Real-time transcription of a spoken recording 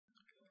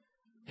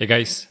Hey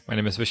guys, my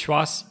name is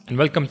Vishwas and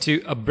welcome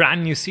to a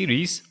brand new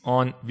series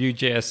on Vue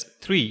JS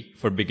 3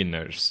 for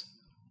beginners.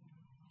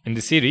 In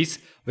this series,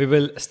 we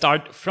will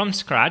start from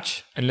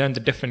scratch and learn the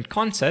different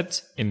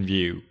concepts in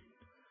Vue.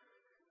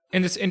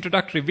 In this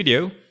introductory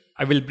video,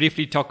 I will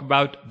briefly talk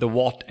about the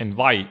what and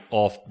why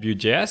of Vue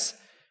JS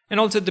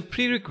and also the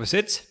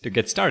prerequisites to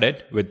get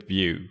started with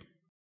Vue.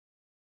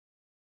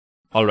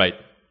 Alright,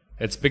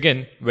 let's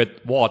begin with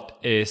what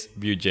is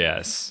Vue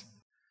JS.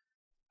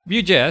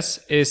 Vue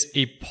JS is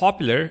a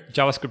popular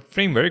JavaScript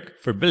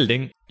framework for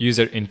building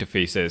user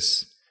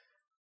interfaces.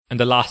 And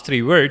the last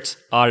three words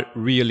are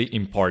really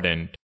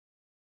important.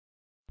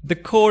 The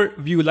core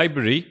Vue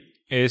library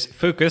is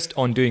focused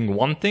on doing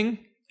one thing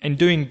and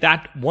doing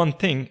that one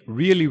thing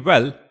really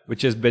well,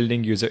 which is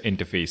building user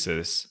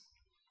interfaces.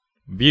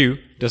 Vue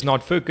does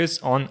not focus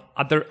on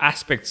other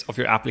aspects of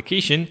your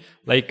application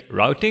like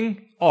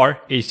routing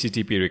or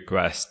HTTP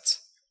requests.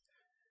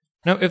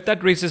 Now, if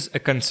that raises a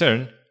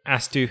concern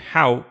as to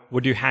how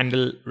would you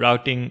handle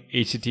routing,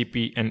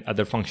 HTTP and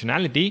other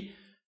functionality,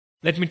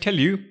 let me tell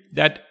you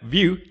that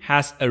Vue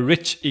has a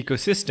rich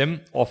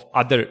ecosystem of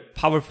other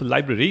powerful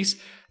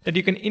libraries that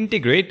you can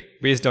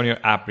integrate based on your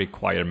app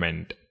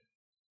requirement.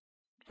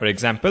 For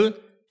example,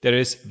 there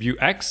is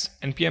Vuex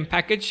npm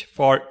package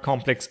for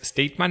complex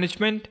state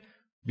management,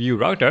 Vue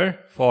Router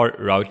for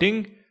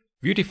routing,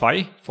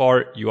 Vuetify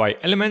for UI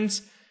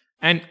elements,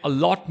 and a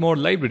lot more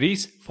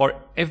libraries for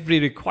every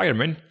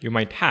requirement you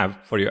might have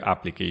for your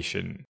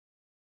application.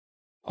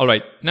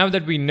 Alright, now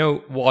that we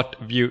know what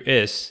Vue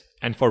is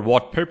and for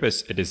what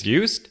purpose it is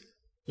used,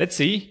 let's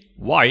see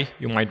why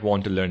you might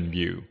want to learn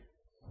Vue.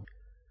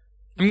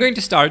 I'm going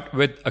to start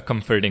with a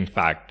comforting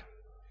fact.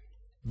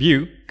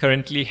 Vue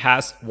currently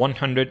has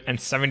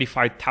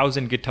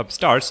 175,000 GitHub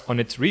stars on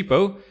its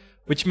repo,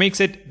 which makes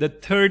it the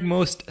third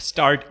most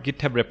starred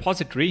GitHub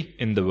repository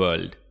in the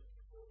world.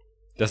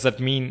 Does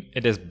that mean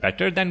it is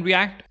better than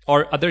React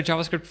or other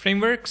JavaScript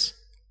frameworks?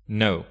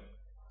 No.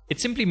 It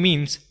simply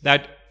means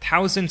that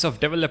thousands of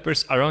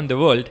developers around the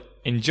world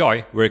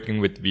enjoy working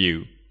with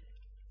Vue.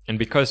 And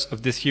because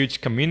of this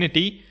huge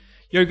community,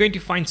 you're going to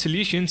find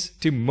solutions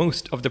to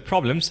most of the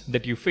problems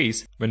that you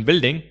face when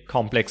building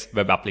complex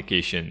web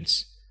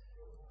applications.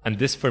 And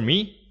this, for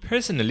me,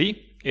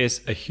 personally,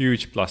 is a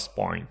huge plus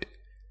point.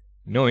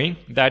 Knowing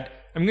that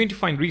I'm going to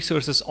find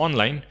resources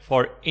online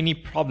for any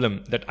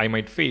problem that I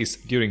might face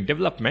during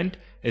development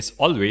is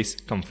always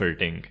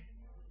comforting.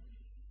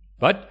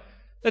 But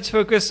let's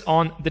focus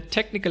on the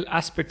technical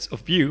aspects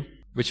of Vue,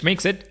 which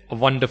makes it a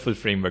wonderful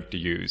framework to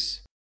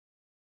use.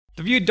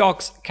 The Vue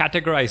docs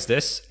categorize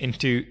this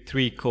into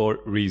three core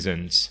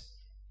reasons.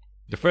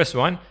 The first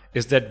one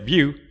is that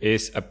Vue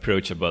is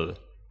approachable.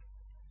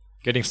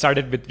 Getting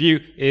started with Vue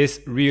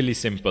is really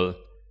simple.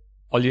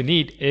 All you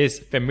need is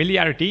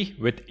familiarity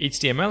with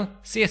HTML,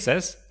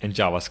 CSS, and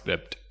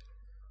JavaScript.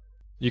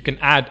 You can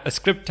add a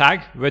script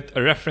tag with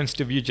a reference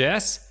to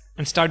Vue.js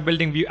and start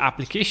building Vue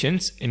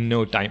applications in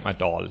no time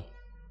at all.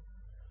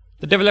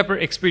 The developer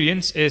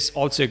experience is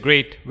also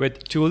great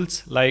with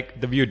tools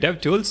like the Vue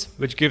DevTools,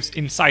 which gives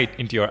insight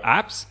into your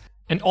apps,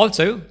 and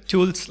also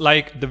tools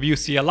like the Vue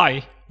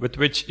CLI, with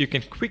which you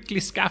can quickly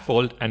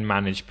scaffold and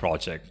manage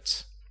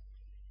projects.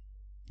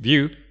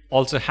 Vue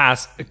also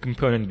has a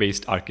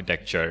component-based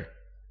architecture.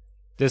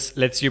 This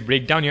lets you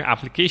break down your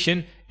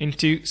application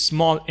into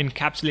small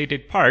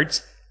encapsulated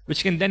parts,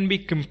 which can then be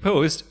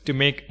composed to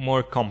make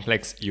more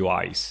complex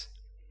UIs.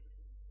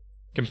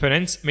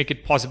 Components make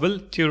it possible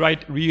to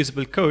write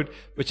reusable code,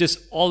 which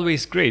is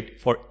always great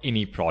for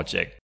any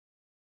project.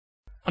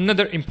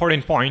 Another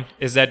important point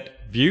is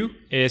that Vue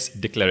is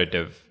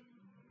declarative.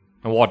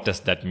 Now, what does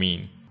that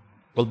mean?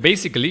 Well,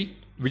 basically,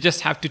 we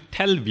just have to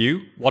tell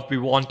Vue what we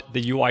want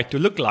the UI to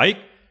look like,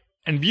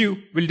 and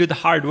Vue will do the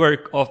hard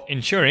work of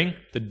ensuring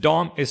the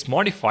DOM is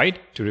modified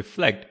to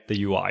reflect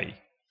the UI.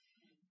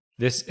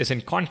 This is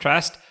in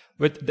contrast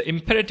with the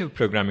imperative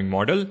programming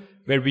model,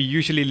 where we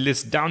usually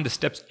list down the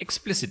steps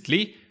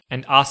explicitly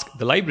and ask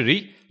the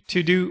library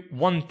to do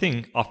one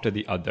thing after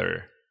the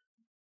other.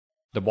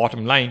 The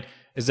bottom line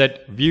is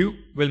that Vue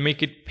will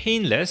make it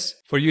painless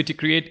for you to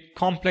create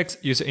complex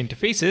user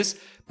interfaces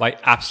by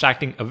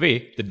abstracting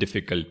away the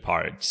difficult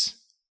parts.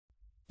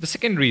 The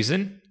second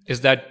reason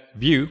is that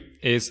Vue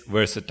is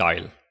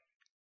versatile.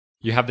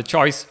 You have the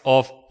choice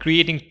of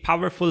creating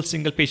powerful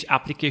single-page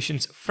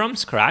applications from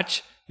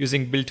scratch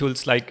using build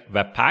tools like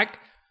Webpack,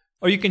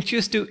 or you can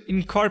choose to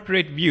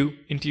incorporate Vue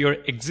into your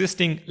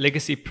existing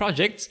legacy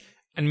projects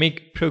and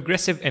make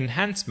progressive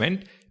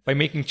enhancement by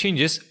making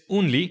changes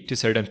only to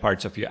certain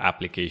parts of your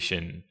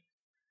application.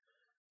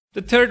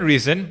 The third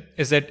reason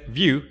is that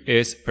Vue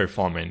is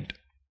performant.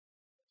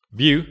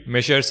 Vue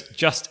measures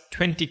just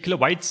 20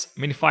 kilobytes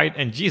minified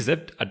and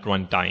gzipped at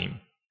runtime.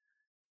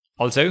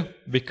 Also,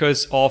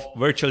 because of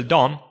virtual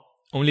DOM,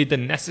 only the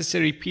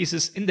necessary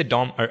pieces in the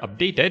DOM are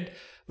updated,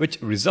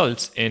 which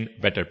results in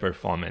better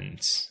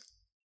performance.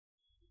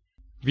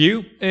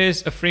 Vue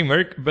is a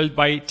framework built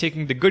by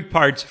taking the good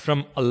parts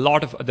from a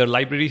lot of other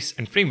libraries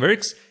and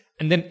frameworks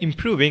and then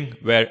improving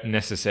where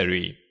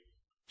necessary.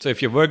 So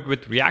if you worked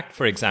with React,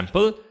 for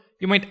example,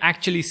 you might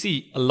actually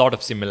see a lot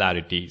of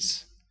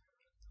similarities.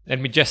 Let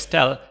me just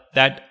tell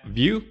that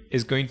Vue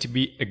is going to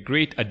be a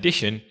great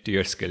addition to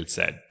your skill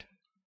set.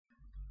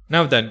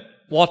 Now then,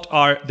 what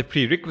are the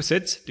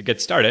prerequisites to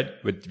get started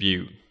with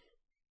Vue?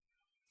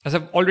 As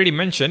I've already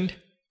mentioned,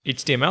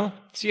 HTML,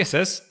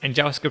 CSS, and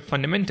JavaScript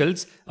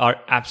fundamentals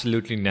are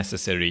absolutely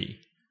necessary.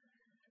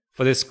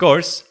 For this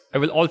course, I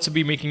will also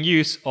be making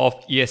use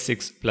of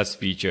ES6 Plus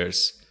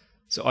features.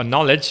 So a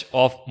knowledge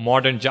of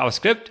modern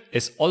JavaScript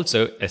is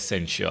also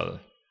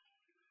essential.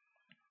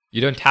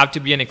 You don't have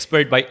to be an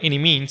expert by any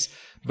means,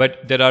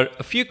 but there are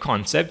a few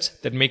concepts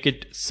that make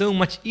it so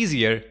much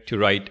easier to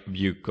write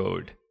Vue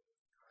code.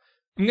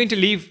 I'm going to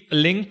leave a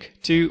link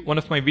to one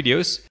of my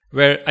videos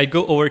where I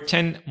go over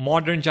 10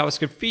 modern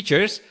JavaScript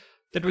features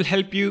that will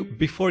help you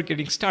before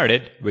getting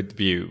started with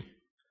Vue.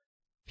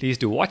 Please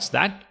do watch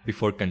that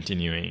before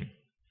continuing.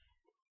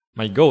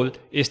 My goal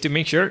is to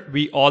make sure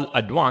we all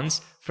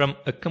advance from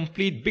a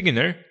complete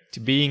beginner to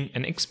being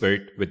an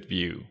expert with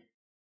Vue.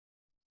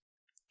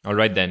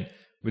 Alright then,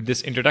 with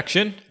this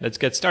introduction, let's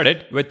get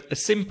started with a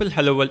simple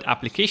Hello World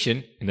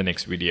application in the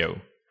next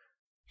video.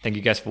 Thank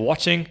you guys for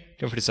watching,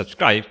 don't forget to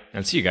subscribe, and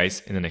I'll see you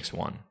guys in the next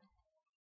one.